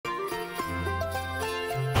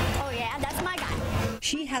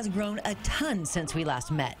She has grown a ton since we last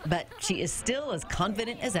met, but she is still as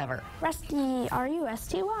confident as ever. Rusty,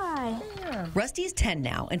 R-U-S-T-Y. Yeah. Rusty is 10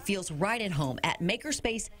 now and feels right at home at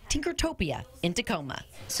Makerspace Tinkertopia in Tacoma.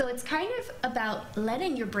 So it's kind of about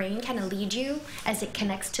letting your brain kind of lead you as it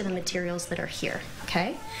connects to the materials that are here,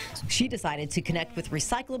 okay? She decided to connect with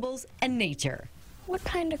recyclables and nature. What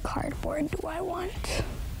kind of cardboard do I want?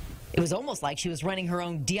 It was almost like she was running her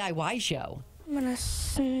own DIY show. I'm gonna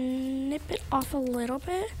snip it off a little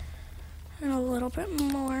bit and a little bit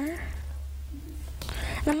more.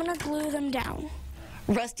 And I'm gonna glue them down.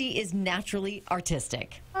 Rusty is naturally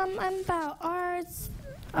artistic. I'm about arts,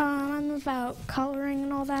 I'm about coloring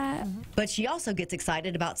and all that. But she also gets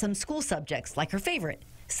excited about some school subjects like her favorite,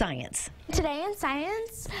 science. Today in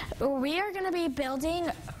science, we are gonna be building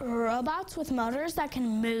robots with motors that can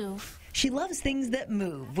move. She loves things that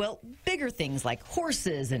move, well, bigger things like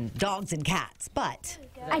horses and dogs and cats, but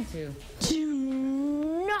I do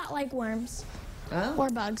not like worms or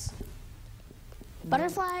bugs.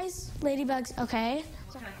 Butterflies, ladybugs, okay.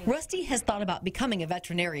 Rusty has thought about becoming a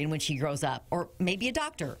veterinarian when she grows up, or maybe a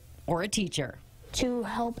doctor or a teacher. To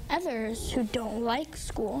help others who don't like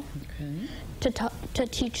school, to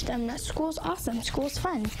teach them that school's awesome, school's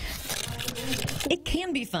fun. It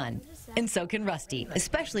can be fun, and so can Rusty,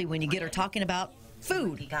 especially when you get her talking about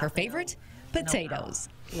food, her favorite, potatoes.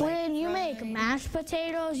 When you make mashed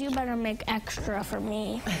potatoes, you better make extra for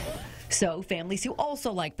me. So families who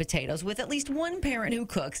also like potatoes with at least one parent who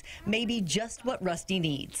cooks may be just what Rusty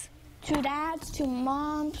needs. 2 dads, 2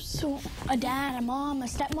 moms, a dad, a mom, a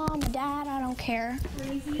stepmom, a dad, I don't care.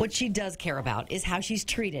 What she does care about is how she's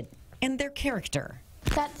treated and their character.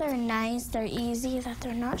 That they're nice, they're easy, that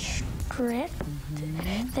they're not strict,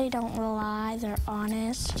 they don't lie, they're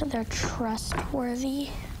honest, they're trustworthy.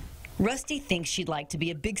 Rusty thinks she'd like to be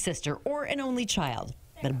a big sister or an only child,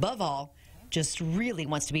 but above all, just really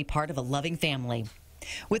wants to be part of a loving family.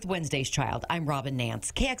 With Wednesday's Child, I'm Robyn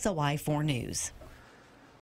Nance, KXLY 4 News.